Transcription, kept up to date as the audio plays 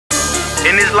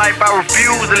In this life I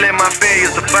refuse to let my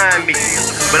failures define me,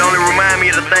 but only remind me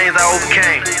of the things I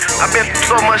overcame. I've been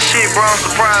through so much shit, bro, I'm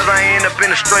surprised I ain't end up in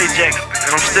a straitjacket,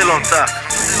 and I'm still on top.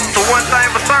 So one thing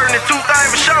for certain and two things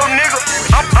for sure, nigga,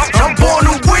 I'm born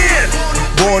to win.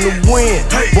 Born to win,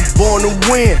 but born to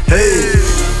win, hey.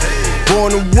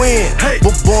 Born to win,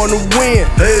 but born to win,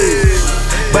 hey.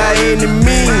 By any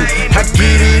means, I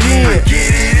get it in.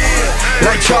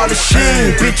 Like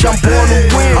TravisKing, bitch, I'm born to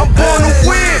win. I'm born to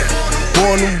win.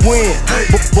 Born to win,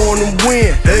 but born to win,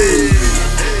 hey.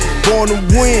 Born to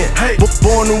win, but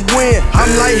born to win. I'm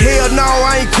like, hell no,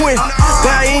 I ain't quitting.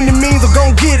 By any means, I'm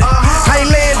gon' get it. I ain't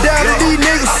laying down to these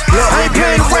niggas. I ain't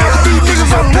playing around with these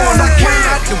niggas. I'm born to win.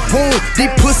 Out the womb,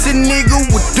 these pussy niggas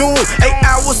with doom. 8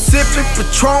 hours sipping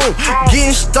Patron,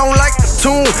 getting stoned like a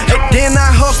tune. And then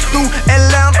I hustle through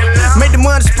Atlanta, made the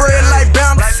money spread like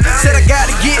boundaries. Said I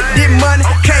gotta get this money,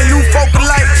 can't lose focus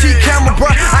like T-camera, bro.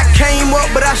 I came up,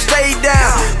 but I stayed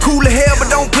down. Cool as hell,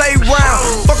 but don't play round.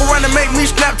 Fuck around and make me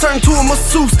snap, turn to a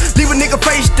masseuse. Leave a nigga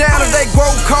face down. If they grow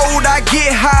cold, I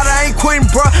get hot. I ain't quitting,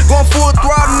 bro. Going full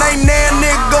throttle, ain't that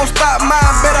nigga gon' stop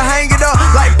mine. Better hang it up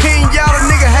like pinata.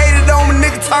 Nigga hated on me,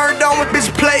 nigga turned on me. Bitch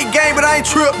play game, but I ain't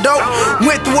tripped though.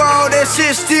 Went through all that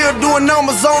shit, still doing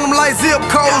numbers on them like zip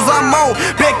codes. I'm on.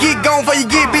 Bet get gone before you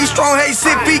get be strong. Hey, 6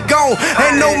 feet gone.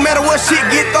 Ain't no matter what shit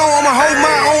get thrown, I'ma hold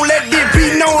my own. Let this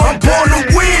be known. I'm born to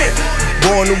win.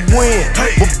 Born to win,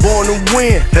 but born to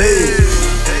win, hey.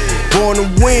 Born to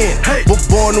win, but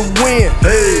born to win,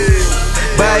 hey.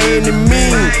 By any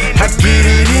means, I get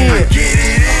it in.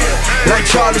 Like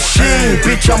TravisKing,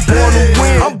 bitch, I'm born to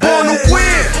win. I'm born to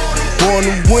win. Born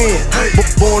to win, but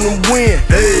born to win,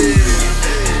 hey.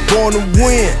 Born to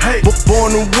win, but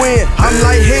born to win. I'm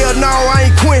like, hell no, I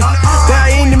ain't quitting.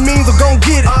 By any means, I'm gon'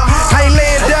 get it. I ain't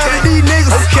laying down to these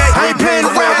niggas. I ain't playing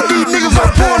around with these niggas.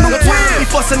 I'm born to win.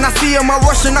 Fussin', I see 'em, I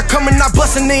rushin', I comin', I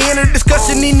bustin', they in a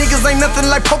discussion. These niggas ain't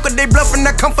nothing like poker, they bluffin',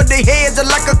 I come for they heads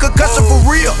just like a concussion for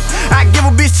real. I give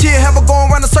a bitch chill, have her going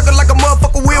around the circle like a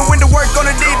motherfucker wheel. When the work on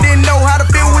it, they didn't know how to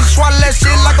feel. We swallow that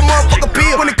shit like a motherfucker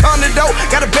pill. When it come to dough,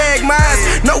 gotta bag mine.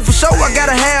 No for sure, I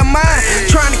gotta have mine.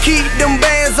 Trying to keep them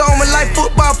bands on me like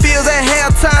football fields at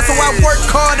halftime. So I work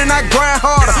hard and I grind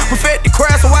harder. Perfect the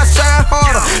craft so I shine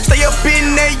harder. Stay up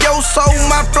in there, yo, so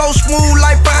my flow smooth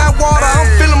like fine water. I'm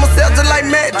feeling myself just like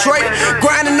Matt Drake,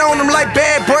 grinding on them like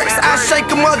bad breaks. I shake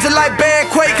them up just like bad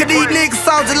quake. Cause these niggas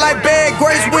sound just like bad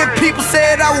grapes. When people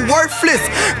said I was worthless,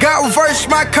 God reversed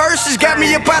my curses, got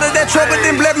me up out of that trouble,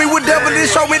 then blessed me with devil, then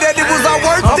showed me that it was all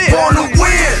worth it. I'm born to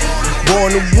win.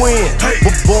 Born to win,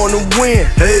 but born to win,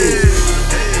 hey.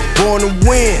 Born to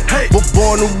win, but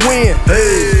born to win,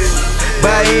 hey.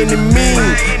 By any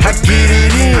means, I get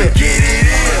it in.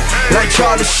 Like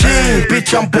TravisKing,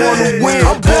 bitch, I'm born to win.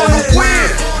 I'm born to win.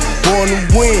 Born to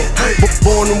win, but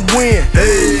born to win,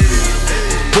 hey.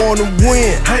 Born to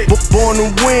win, but born to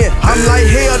win. I'm like,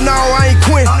 hell no, I ain't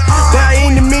quitting. By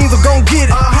any means, I'm gon' get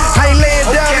it. I ain't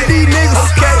laying down to these niggas.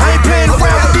 I ain't playing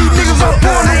around with these niggas. I'm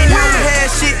born to win. I ain't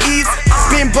had shit easy.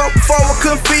 Been broke before I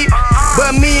couldn't feed.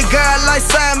 But me and God like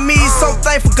Siamese, so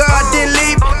thankful God didn't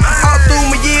leave. All through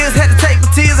my years, had to take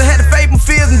my tears, I had to fake my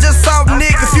fears and just saw the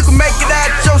nigga. If you can make it out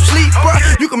your sleep, bro,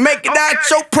 you can make it out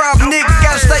your problem, nigga.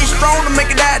 Gotta stay strong to make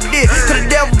it out there. Cause the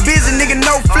devil busy, nigga,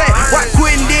 no flat. Why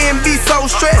quitting then be so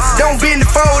stressed? Don't be in the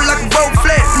fold like a boat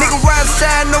flat. Nigga, rise and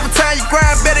shine over time you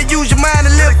grind. Better use your mind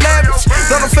and live lavish.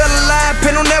 Don't fell alive,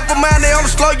 pen on never mind, they only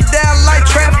slow you down like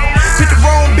traffic. Pick the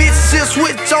wrong bitch, she'll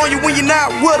switch on you when you're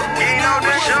not with her.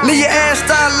 Leave your ass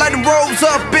style like them rolls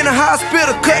up in a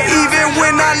hospital. Cause even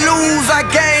when I lose, I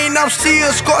gain. I'm still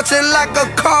scorching like a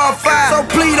car fire. So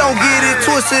please don't get it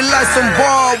twisted like some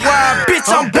barbed wire. Bitch,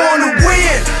 I'm born to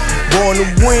win. Born to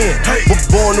win, but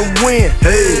born to win,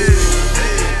 hey.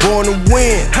 Born to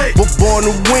win, but born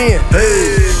to win,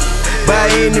 hey. By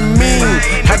any means,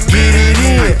 I get it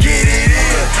in.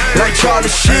 Like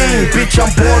TravisKing, bitch,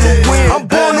 I'm born to win. I'm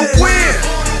born to win.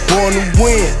 Born to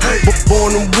win, but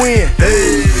born to win,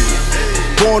 hey.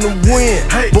 Born to win,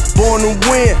 but born to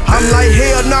win. I'm like,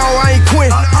 hell no, I ain't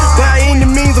quitting. By any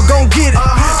means, I'm gon' get it.